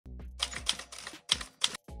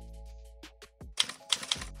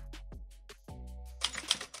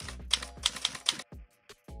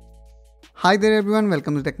Hi there everyone,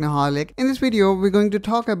 welcome to Technoholic. In this video, we're going to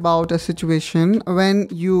talk about a situation when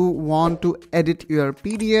you want to edit your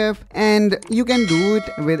PDF, and you can do it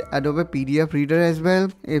with Adobe PDF Reader as well.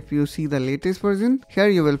 If you see the latest version, here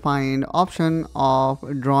you will find option of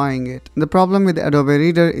drawing it. The problem with Adobe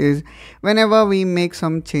Reader is whenever we make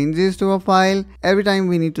some changes to a file, every time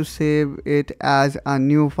we need to save it as a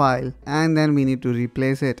new file and then we need to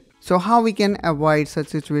replace it. So how we can avoid such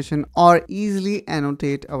situation or easily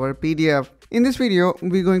annotate our PDF? In this video,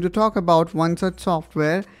 we're going to talk about one such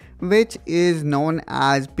software which is known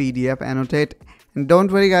as PDF Annotate. And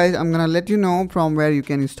don't worry guys, I'm gonna let you know from where you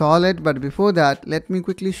can install it, but before that, let me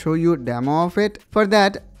quickly show you a demo of it. For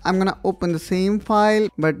that, I'm gonna open the same file,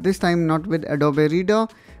 but this time not with Adobe Reader,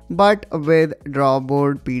 but with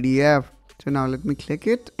Drawboard PDF. So now let me click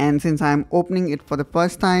it, and since I'm opening it for the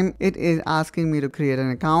first time, it is asking me to create an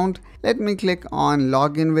account. Let me click on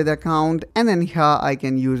login with account, and then here I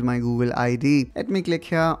can use my Google ID. Let me click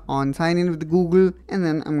here on sign in with Google, and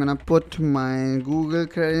then I'm gonna put my Google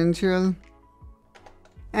credential.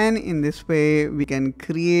 And in this way we can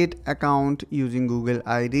create account using Google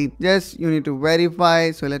ID. Just you need to verify,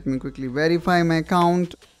 so let me quickly verify my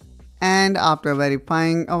account. And after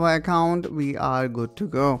verifying our account, we are good to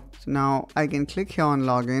go. So now I can click here on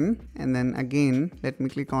login, and then again let me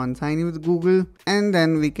click on sign in with Google, and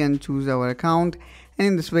then we can choose our account, and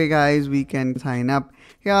in this way guys we can sign up.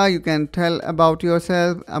 Here you can tell about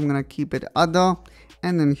yourself. I'm gonna keep it other,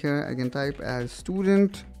 and then here I can type as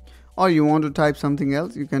student, or you want to type something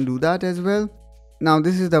else, you can do that as well. Now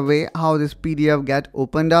this is the way how this PDF get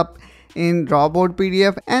opened up in Drawboard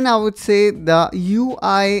PDF, and I would say the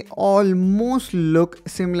UI almost look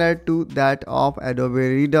similar to that of Adobe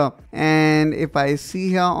Reader. And if I see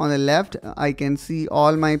here on the left, I can see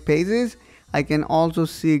all my pages. I can also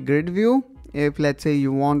see grid view. If let's say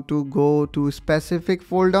you want to go to specific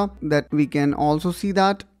folder, that we can also see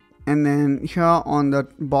that. And then here on the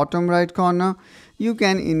bottom right corner, you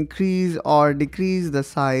can increase or decrease the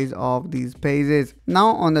size of these pages. Now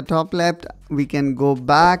on the top left, we can go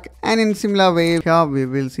back, and in similar way here we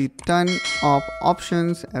will see ton of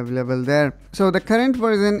options available there. So the current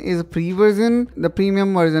version is a free version. The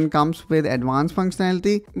premium version comes with advanced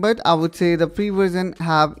functionality, but I would say the free version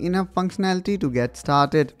have enough functionality to get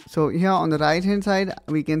started. So here on the right hand side,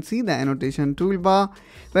 we can see the annotation toolbar,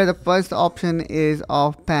 where the first option is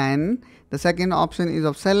of pen, the second option is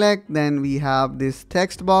of select, then we have this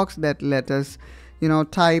text box that let us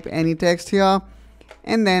type any text here,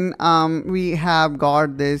 and then we have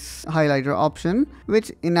got this highlighter option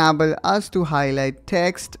which enable us to highlight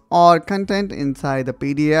text or content inside the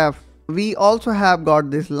PDF. We also have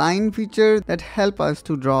got this line feature that help us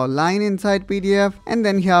to draw line inside PDF, and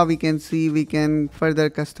then here we can see we can further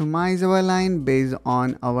customize our line based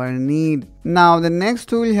on our need. Now the next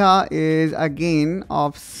tool here is again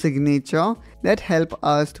of signature that help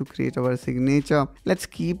us to create our signature. Let's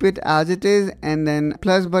keep it as it is, and then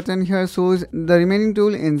plus button here shows the remaining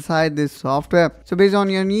tool inside this software. So based on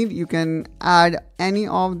your need, you can add any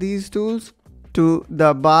of these tools to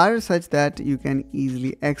the bar such that you can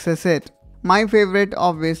easily access it. My favorite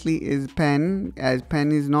obviously is pen, as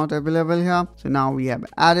pen is not available here. So now we have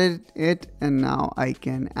added it, and now I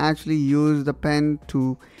can actually use the pen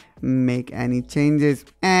to make any changes.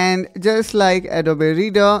 And just like Adobe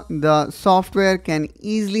Reader, the software can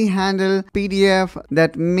easily handle PDF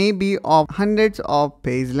that may be of hundreds of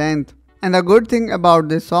page length. And the good thing about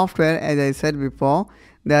this software, as I said before,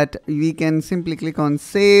 that we can simply click on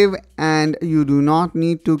save, and you do not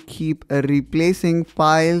need to keep replacing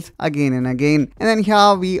files again and again. And then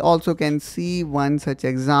here we also can see one such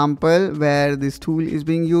example where this tool is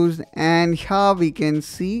being used, and here we can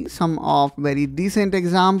see some of very decent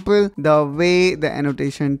example the way the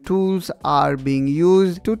annotation tools are being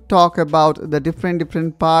used to talk about the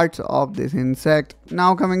different parts of this insect.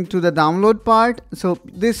 Now coming to the download part, so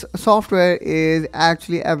this software is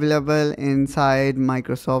actually available inside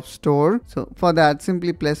Microsoft Store. So for that,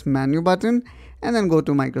 simply press menu button and then go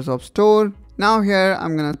to Microsoft Store. Now here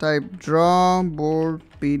I'm gonna type Drawboard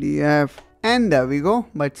PDF, and there we go.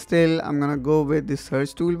 But still I'm gonna go with the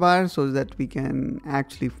search toolbar so that we can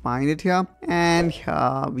actually find it here, and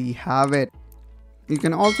here we have it. You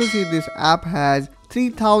can also see this app has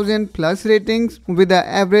 3000 plus ratings with an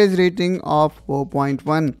average rating of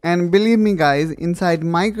 4.1. And believe me guys, inside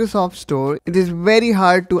Microsoft Store, it is very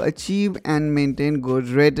hard to achieve and maintain good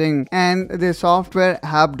rating. And the software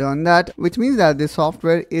have done that, which means that this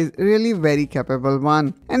software is really very capable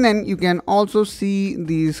one. And then you can also see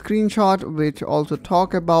the screenshot which also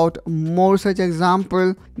talk about more such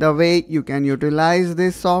example, the way you can utilize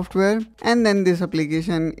this software. And then this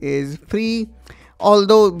application is free.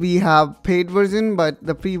 although we have paid version, but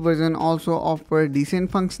the free version also offer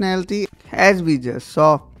decent functionality as we just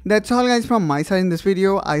saw. That's all guys from my side in this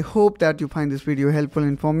video. I hope that you find this video helpful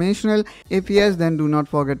and informational. If yes, then do not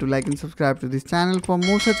forget to like and subscribe to this channel for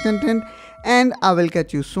more such content, and I will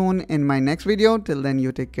catch you soon in my next video. Till then,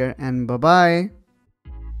 you take care and bye bye.